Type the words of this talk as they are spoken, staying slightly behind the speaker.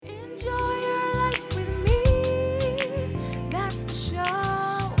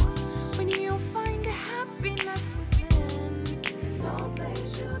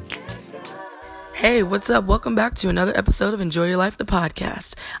Hey, what's up? Welcome back to another episode of Enjoy Your Life, the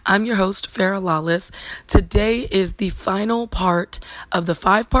podcast. I'm your host, Farrah Lawless. Today is the final part of the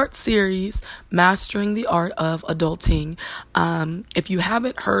 5-part series, Mastering the Art of Adulting. If you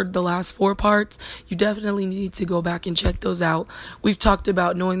haven't heard the last 4 parts, you definitely need to go back and check those out. We've talked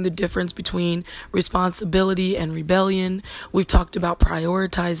about knowing the difference between responsibility and rebellion. We've talked about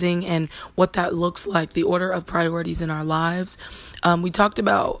prioritizing and what that looks like, the order of priorities in our lives. We talked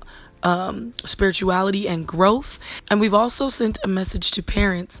about spirituality and growth. And we've also sent a message to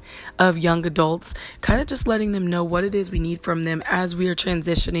parents of young adults, kind of just letting them know what it is we need from them as we are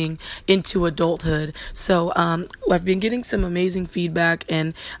transitioning into adulthood. So I've been getting some amazing feedback,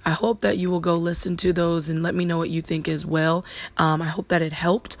 and I hope that you will go listen to those and let me know what you think as well. I hope that it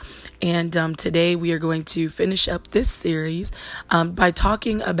helped. And today we are going to finish up this series by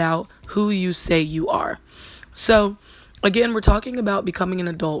talking about who you say you are. So again, we're talking about becoming an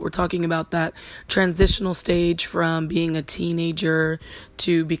adult. We're talking about that transitional stage from being a teenager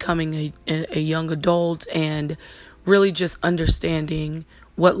to becoming a young adult, and really just understanding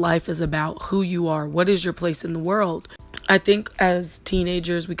what life is about, who you are, what is your place in the world. I think as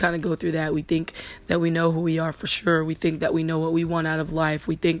teenagers, we kind of go through that. We think that we know who we are for sure. We think that we know what we want out of life.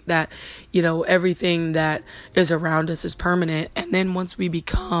 We think that, everything that is around us is permanent. And then once we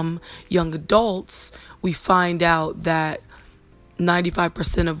become young adults, we find out that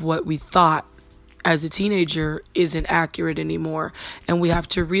 95% of what we thought as a teenager isn't accurate anymore. And we have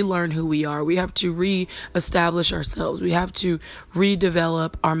to relearn who we are. We have to reestablish ourselves. We have to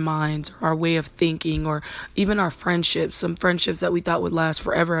redevelop our minds, our way of thinking, or even our friendships. Some friendships that we thought would last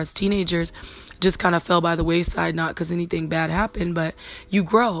forever as teenagers just kind of fell by the wayside, not because anything bad happened, but you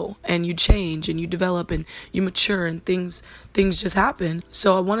grow and you change and you develop and you mature, and things just happen.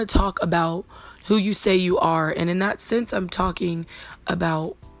 So I want to talk about who you say you are. And in that sense, I'm talking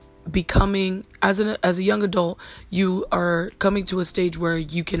about becoming, as a young adult, you are coming to a stage where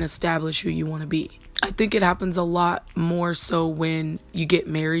you can establish who you want to be. I think it happens a lot more so when you get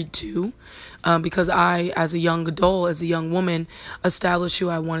married too, because I, as a young adult, as a young woman, established who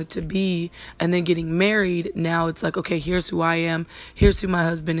I wanted to be, and then getting married, now it's like, okay, here's who I am, here's who my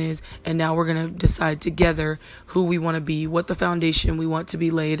husband is, and now we're going to decide together who we want to be, what the foundation we want to be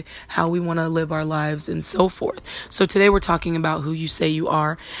laid, how we want to live our lives, and so forth. So today we're talking about who you say you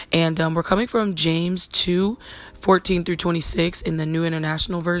are, and we're coming from James 2:14 through 26 in the New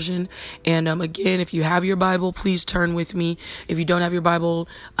International Version. And again, if you have your Bible, please turn with me. If you don't have your Bible,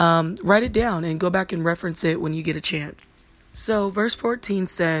 write it down and go back and reference it when you get a chance. So verse 14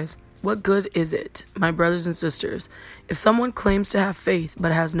 says, "What good is it, my brothers and sisters, if someone claims to have faith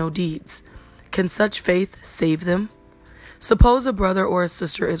but has no deeds? Can such faith save them? Suppose a brother or a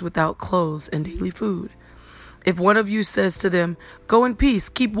sister is without clothes and daily food. If one of you says to them, 'Go in peace,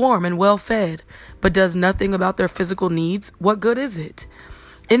 keep warm and well fed,' but does nothing about their physical needs, what good is it?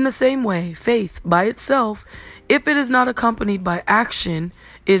 In the same way, faith by itself, if it is not accompanied by action,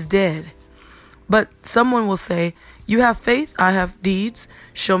 is dead. But someone will say, 'You have faith, I have deeds.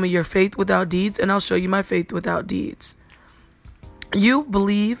 Show me your faith without deeds, and I'll show you my faith without deeds.' You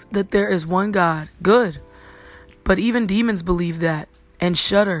believe that there is one God. Good. But even demons believe that and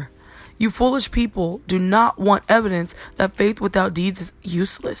shudder. You foolish people, do not want evidence that faith without deeds is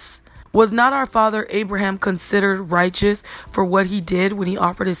useless. Was not our father Abraham considered righteous for what he did when he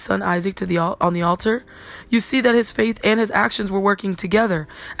offered his son Isaac on the altar? You see that his faith and his actions were working together,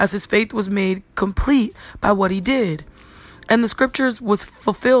 as his faith was made complete by what he did. And the scriptures was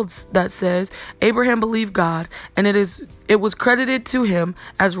fulfilled that says, Abraham believed God, and it was credited to him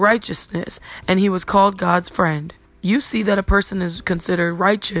as righteousness, and he was called God's friend. You see that a person is considered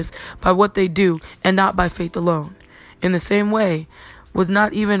righteous by what they do and not by faith alone. In the same way, was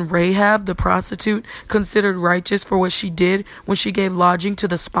not even Rahab the prostitute considered righteous for what she did when she gave lodging to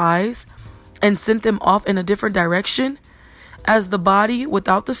the spies and sent them off in a different direction? As the body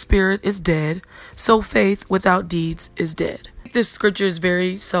without the spirit is dead, so faith without deeds is dead." This scripture is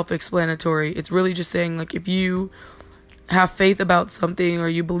very self-explanatory. It's really just saying, like, if you have faith about something or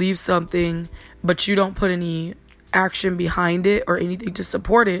you believe something, but you don't put any action behind it or anything to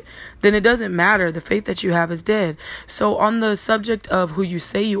support it, then it doesn't matter. The faith that you have is dead. So on the subject of who you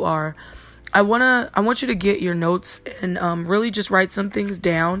say you are, I want you to get your notes and really just write some things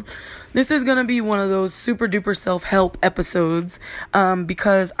down. This is going to be one of those super duper self-help episodes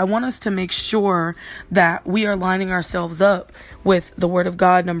because I want us to make sure that we are lining ourselves up with the Word of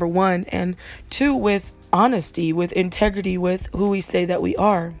God, number 1, and 2, with honesty, with integrity, with who we say that we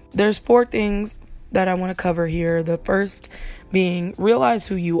are. There's 4 things that I want to cover here. The first being, realize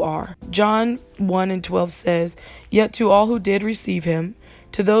who you are. John 1:12 says, "Yet to all who did receive him,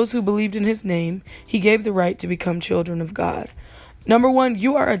 To those who believed in his name, he gave the right to become children of God. Number one,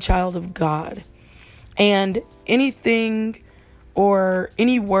 you are a child of God. And anything or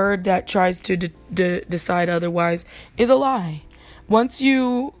any word that tries to decide otherwise is a lie. Once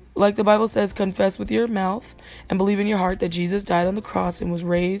you, like the Bible says, confess with your mouth and believe in your heart that Jesus died on the cross and was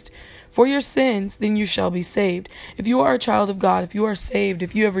raised for your sins, then you shall be saved. If you are a child of God, if you are saved,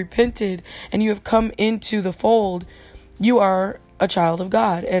 if you have repented and you have come into the fold, you are a child of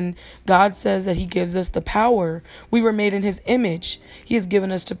God. And God says that he gives us the power. We were made in his image. He has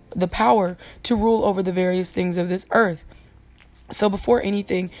given us the power to rule over the various things of this earth. So before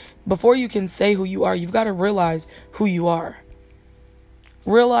anything, before you can say who you are, you've got to realize who you are.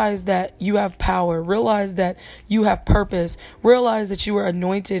 Realize that you have power. Realize that you have purpose. Realize that you are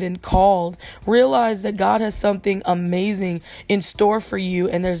anointed and called. Realize that God has something amazing in store for you,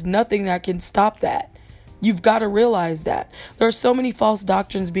 and there's nothing that can stop that. You've got to realize that. There are so many false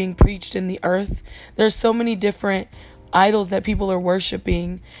doctrines being preached in the earth. There's so many different idols that people are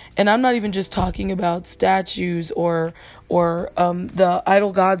worshiping. And I'm not even just talking about statues or the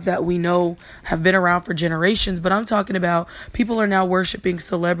idol gods that we know have been around for generations, but I'm talking about people are now worshiping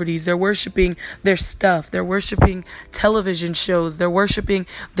celebrities. They're worshiping their stuff. They're worshiping television shows. They're worshiping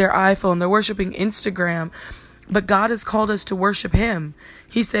their iPhone. They're worshiping Instagram. But God has called us to worship him.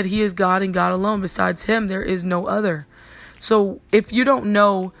 He said he is God and God alone. Besides him, there is no other. So if you don't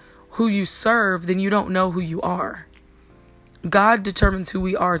know who you serve, then you don't know who you are. God determines who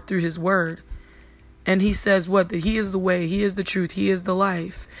we are through his word. And he says what? That he is the way, he is the truth, he is the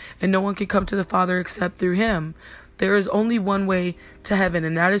life. And no one can come to the Father except through him. There is only one way to heaven,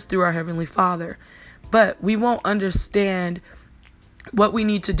 and that is through our Heavenly Father. But we won't understand what we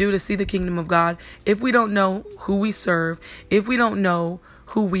need to do to see the kingdom of God if we don't know who we serve, if we don't know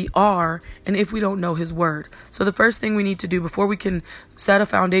who we are, and if we don't know his word. So the first thing we need to do before we can set a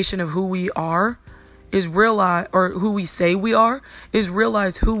foundation of who we are is realize, or who we say we are, is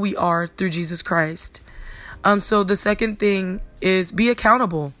realize who we are through Jesus Christ. So the second thing is be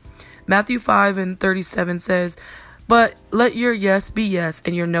accountable. Matthew 5:37 says, "But let your yes be yes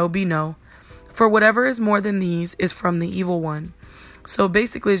and your no be no. For whatever is more than these is from the evil one." So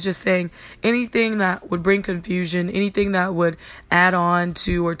basically it's just saying anything that would bring confusion, anything that would add on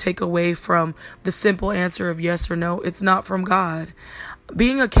to or take away from the simple answer of yes or no, it's not from God.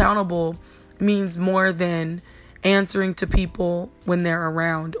 Being accountable means more than answering to people when they're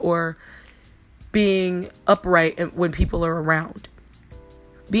around or being upright when people are around.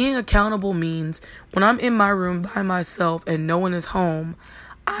 Being accountable means when I'm in my room by myself and no one is home,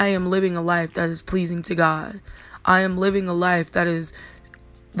 I am living a life that is pleasing to God. I am living a life that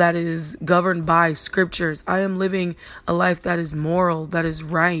is governed by scriptures. I am living a life that is moral, that is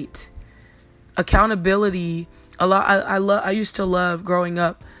right. Accountability, I used to love growing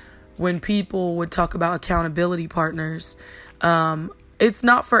up when people would talk about accountability partners. It's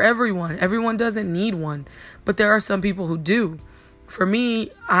not for everyone. Everyone doesn't need one, but there are some people who do. For me,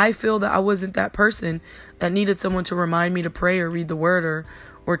 I feel that I wasn't that person that needed someone to remind me to pray or read the word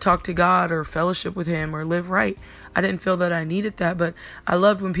or talk to God or fellowship with him or live right. I didn't feel that I needed that, but I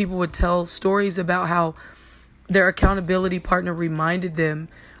loved when people would tell stories about how their accountability partner reminded them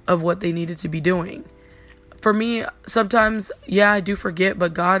of what they needed to be doing. For me, sometimes, I do forget,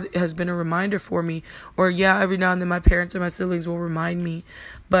 but God has been a reminder for me. Or every now and then my parents or my siblings will remind me.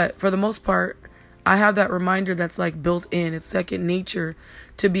 But for the most part, I have that reminder that's like built in. It's second nature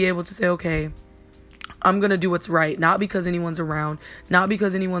to be able to say, okay, I'm going to do what's right. Not because anyone's around, not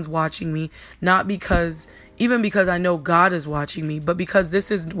because anyone's watching me, not because I know God is watching me, but because this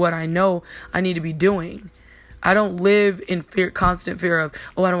is what I know I need to be doing. I don't live in constant fear of,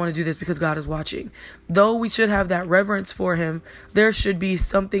 I don't want to do this because God is watching. Though we should have that reverence for him, there should be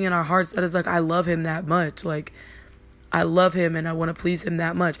something in our hearts that is like, I love him that much. Like, I love him and I want to please him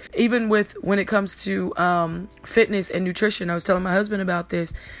that much. Even when it comes to fitness and nutrition, I was telling my husband about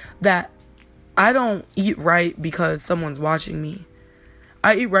this, that I don't eat right because someone's watching me.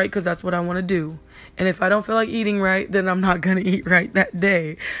 I eat right because that's what I want to do. And if I don't feel like eating right, then I'm not going to eat right that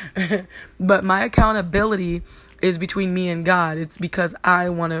day. But my accountability is between me and God. It's because I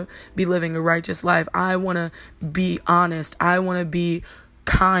want to be living a righteous life. I want to be honest. I want to be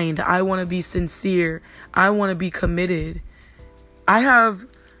kind. I want to be sincere. I want to be committed. I have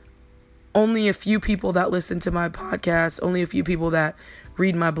only a few people that listen to my podcast, only a few people that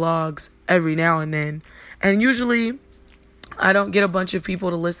read my blogs every now and then. And usually I don't get a bunch of people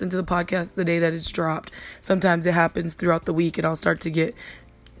to listen to the podcast the day that it's dropped. Sometimes it happens throughout the week and I'll start to get,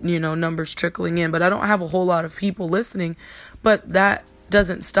 numbers trickling in. But I don't have a whole lot of people listening. But that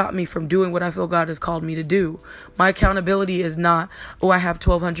doesn't stop me from doing what I feel God has called me to do. My accountability is not, I have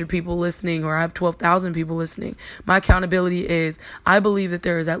 1,200 people listening or I have 12,000 people listening. My accountability is, I believe that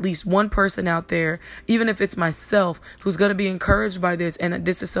there is at least one person out there, even if it's myself, who's going to be encouraged by this. And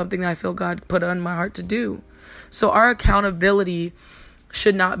this is something that I feel God put on my heart to do. So our accountability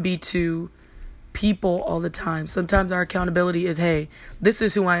should not be to people all the time. Sometimes our accountability is, hey, this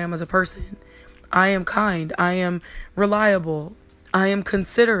is who I am as a person. I am kind. I am reliable. I am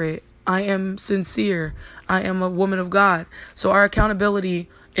considerate. I am sincere. I am a woman of God. So our accountability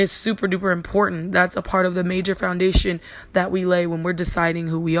is super duper important. That's a part of the major foundation that we lay when we're deciding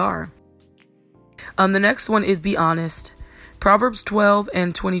who we are. The next one is be honest. Proverbs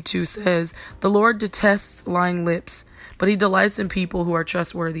 12:22 says, "The Lord detests lying lips, but he delights in people who are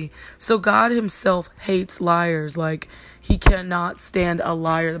trustworthy." So God himself hates liars. Like, he cannot stand a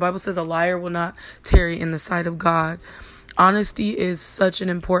liar. The Bible says a liar will not tarry in the sight of God. Honesty is such an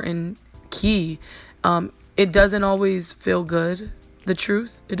important key. It doesn't always feel good. The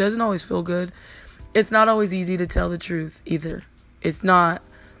truth, it doesn't always feel good. It's not always easy to tell the truth either.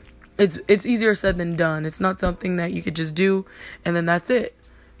 It's easier said than done. It's not something that you could just do and then that's it.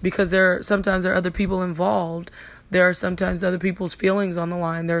 Because sometimes there are other people involved. There are sometimes other people's feelings on the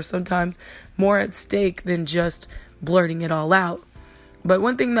line. There are sometimes more at stake than just blurting it all out. But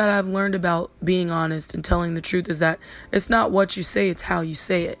one thing that I've learned about being honest and telling the truth is that it's not what you say, it's how you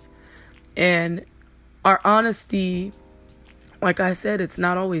say it. And our honesty, like I said, it's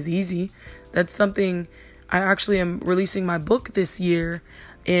not always easy. That's something I actually am releasing my book this year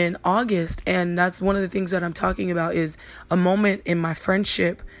in August, and that's one of the things that I'm talking about is a moment in my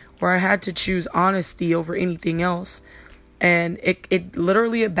friendship where I had to choose honesty over anything else, and it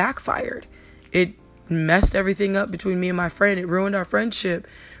literally backfired. It messed everything up between me and my friend. It ruined our friendship.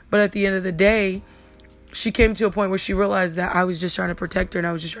 But at the end of the day, she came to a point where she realized that I was just trying to protect her and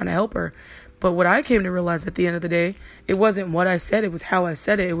I was just trying to help her. But what I came to realize at the end of the day, it wasn't what I said, it was how I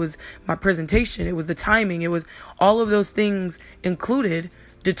said it. It was my presentation, it was the timing, it was all of those things included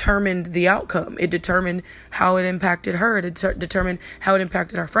determined the outcome. It determined how it impacted her. It determined how it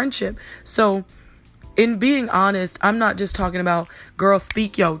impacted our friendship. So in being honest, I'm not just talking about, girl,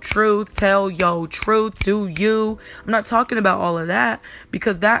 speak your truth, tell your truth to you. I'm not talking about all of that,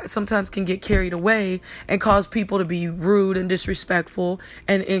 because that sometimes can get carried away and cause people to be rude and disrespectful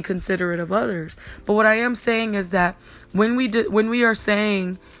and inconsiderate of others. But what I am saying is that when we are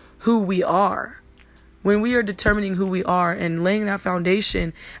saying who we are, when we are determining who we are and laying that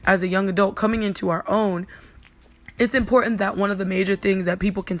foundation as a young adult coming into our own, it's important that one of the major things that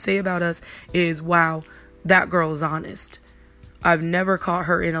people can say about us is, wow, that girl is honest. I've never caught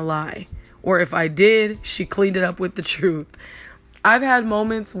her in a lie. Or if I did, she cleaned it up with the truth. I've had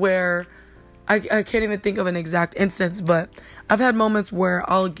moments where I can't even think of an exact instance, but I've had moments where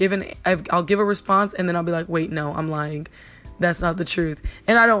I'll give a response and then I'll be like, wait, no, I'm lying. That's not the truth.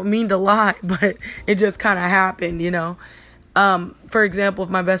 And I don't mean to lie, but it just kind of happened, you know. For example, if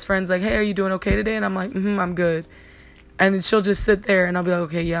my best friend's like, hey, are you doing okay today? And I'm like, I'm good. And then she'll just sit there and I'll be like,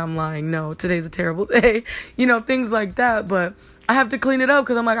 okay, yeah, I'm lying. No, today's a terrible day. You know, things like that. But I have to clean it up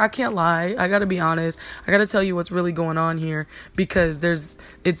because I'm like, I can't lie. I got to be honest. I got to tell you what's really going on here, because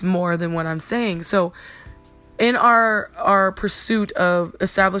it's more than what I'm saying. So in our pursuit of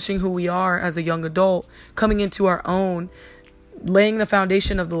establishing who we are as a young adult, coming into our own, laying the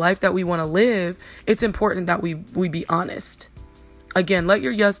foundation of the life that we want to live, it's important that we be honest. Again, let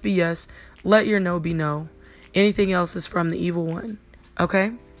your yes be yes. Let your no be no. Anything else is from the evil one.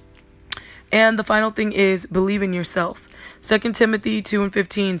 Okay? And the final thing is believe in yourself. 2 Timothy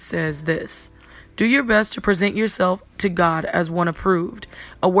 2:15 says this: do your best to present yourself to God as one approved,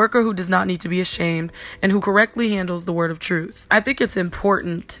 a worker who does not need to be ashamed and who correctly handles the word of truth. I think it's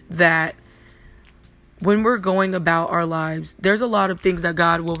important that when we're going about our lives, there's a lot of things that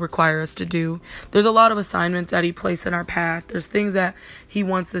God will require us to do. There's a lot of assignments that he placed in our path. There's things that he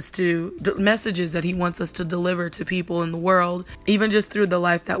wants us to, messages that he wants us to deliver to people in the world, even just through the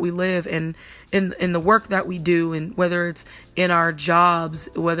life that we live and in the work that we do, and whether it's in our jobs,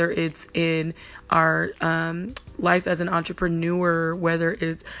 whether it's in our life as an entrepreneur, whether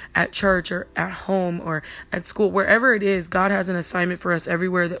it's at church or at home or at school, wherever it is, God has an assignment for us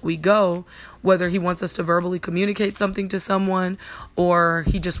everywhere that we go, whether he wants us to verbally communicate something to someone or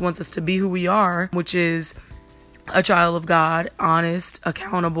he just wants us to be who we are, which is a child of God, honest,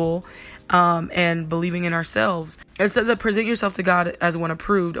 accountable, and believing in ourselves. It says that present yourself to God as one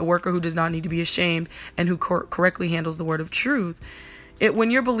approved, a worker who does not need to be ashamed and who correctly handles the word of truth.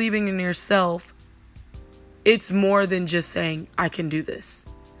 When you're believing in yourself, it's more than just saying, I can do this.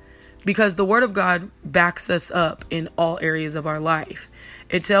 because the Word of God backs us up in all areas of our life.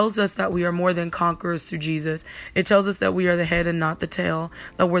 It tells us that we are more than conquerors through Jesus. It tells us that we are the head and not the tail,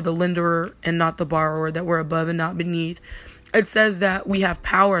 that we're the lender and not the borrower, that we're above and not beneath. It says that we have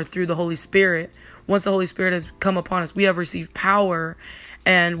power through the Holy Spirit. Once the Holy Spirit has come upon us, we have received power,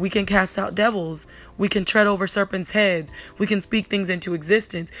 and we can cast out devils. We can tread over serpents' heads. We can speak things into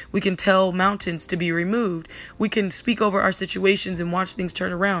existence. We can tell mountains to be removed. We can speak over our situations and watch things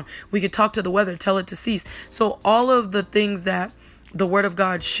turn around. We can talk to the weather, tell it to cease. So all of the things that the Word of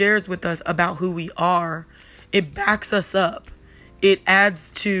God shares with us about who we are, it backs us up. It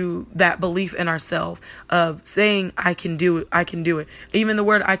adds to that belief in ourselves of saying, I can do it. I can do it. Even the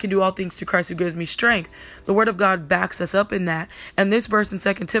word, I can do all things through Christ who gives me strength. The Word of God backs us up in that. And this verse in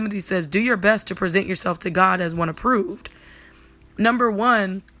 2 Timothy says, do your best to present yourself to God as one approved. Number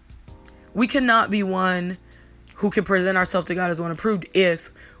one, we cannot be one who can present ourselves to God as one approved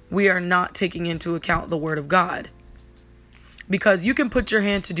if we are not taking into account the Word of God. Because you can put your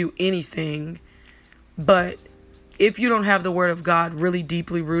hand to do anything, but if you don't have the Word of God really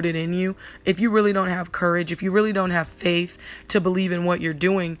deeply rooted in you, if you really don't have courage, if you really don't have faith to believe in what you're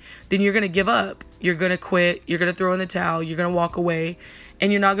doing, then you're going to give up. You're going to quit. You're going to throw in the towel. You're going to walk away,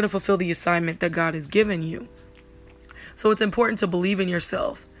 and you're not going to fulfill the assignment that God has given you. So it's important to believe in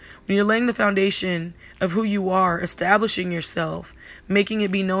yourself. When you're laying the foundation of who you are, establishing yourself, making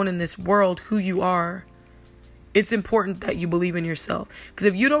it be known in this world who you are, it's important that you believe in yourself. Because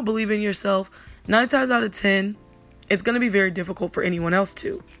if you don't believe in yourself, 9 times out of 10, it's going to be very difficult for anyone else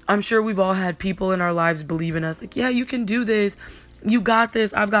to. I'm sure we've all had people in our lives believe in us. Like, yeah, you can do this. You got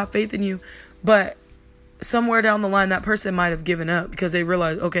this. I've got faith in you. But somewhere down the line, that person might have given up because they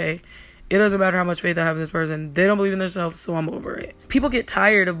realized, okay, it doesn't matter how much faith I have in this person. They don't believe in themselves, so I'm over it. People get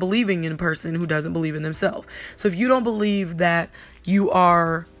tired of believing in a person who doesn't believe in themselves. So if you don't believe that you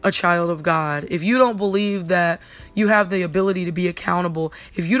are a child of God, if you don't believe that you have the ability to be accountable,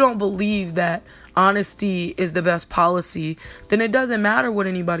 if you don't believe that honesty is the best policy, then it doesn't matter what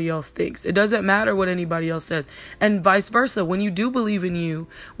anybody else thinks. It doesn't matter what anybody else says. And vice versa. When you do believe in you,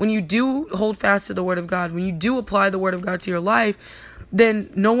 when you do hold fast to the Word of God, when you do apply the Word of God to your life,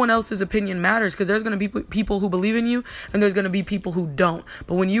 then no one else's opinion matters, because there's going to be people who believe in you and there's going to be people who don't.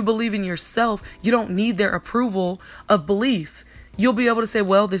 But when you believe in yourself, you don't need their approval of belief. You'll be able to say,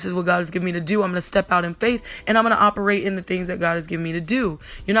 well, this is what God has given me to do. I'm going to step out in faith and I'm going to operate in the things that God has given me to do.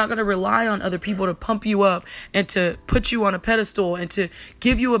 You're not going to rely on other people to pump you up and to put you on a pedestal and to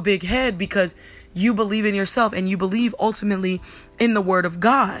give you a big head, because you believe in yourself and you believe ultimately in the Word of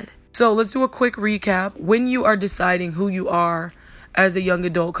God. So let's do a quick recap. When you are deciding who you are as a young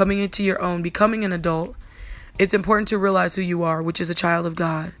adult, coming into your own, becoming an adult, it's important to realize who you are, which is a child of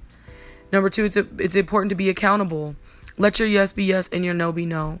God. Number two, it's important to be accountable. Let your yes be yes and your no be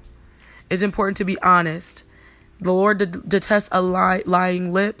no. It's important to be honest. The Lord detests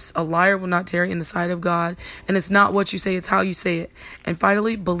lying lips. A liar will not tarry in the sight of God. And it's not what you say, it's how you say it. And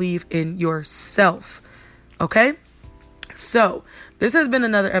finally, believe in yourself. Okay? So, this has been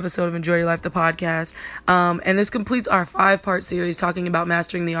another episode of Enjoy Your Life, the podcast. And this completes our 5-part series talking about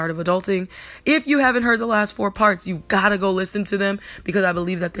mastering the art of adulting. If you haven't heard the last 4 parts, you've got to go listen to them, because I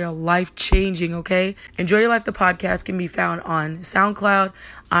believe that they're life-changing, okay? Enjoy Your Life, the podcast can be found on SoundCloud,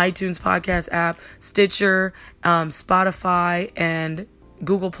 iTunes podcast app, Stitcher, Spotify, and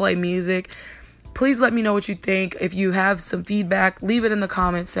Google Play Music. Please let me know what you think. If you have some feedback, leave it in the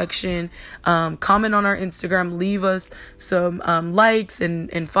comment section. Comment on our Instagram. Leave us some likes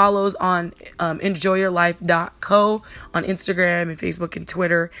and follows on enjoyyourlife.co on Instagram and Facebook and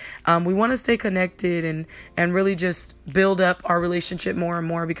Twitter. We want to stay connected and really just build up our relationship more and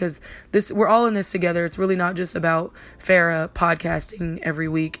more, because we're all in this together. It's really not just about Farah podcasting every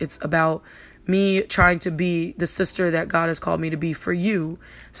week. It's about me trying to be the sister that God has called me to be for you,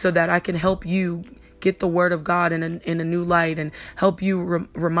 so that I can help you get the Word of God in a new light and help you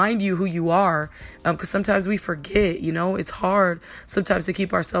remind you who you are. Because sometimes we forget, it's hard sometimes to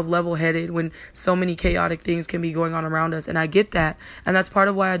keep ourselves level-headed when so many chaotic things can be going on around us. And I get that. And that's part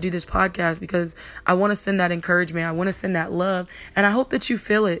of why I do this podcast, because I want to send that encouragement. I want to send that love. And I hope that you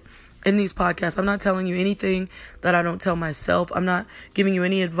feel it in these podcasts. I'm not telling you anything that I don't tell myself. I'm not giving you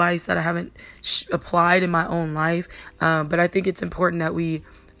any advice that I haven't applied in my own life. But I think it's important that we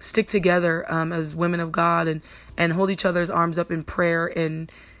stick together as women of God and hold each other's arms up in prayer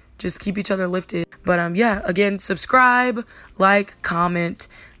and just keep each other lifted. But again, subscribe, like, comment.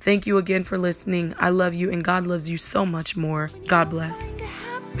 Thank you again for listening. I love you, and God loves you so much more. God bless.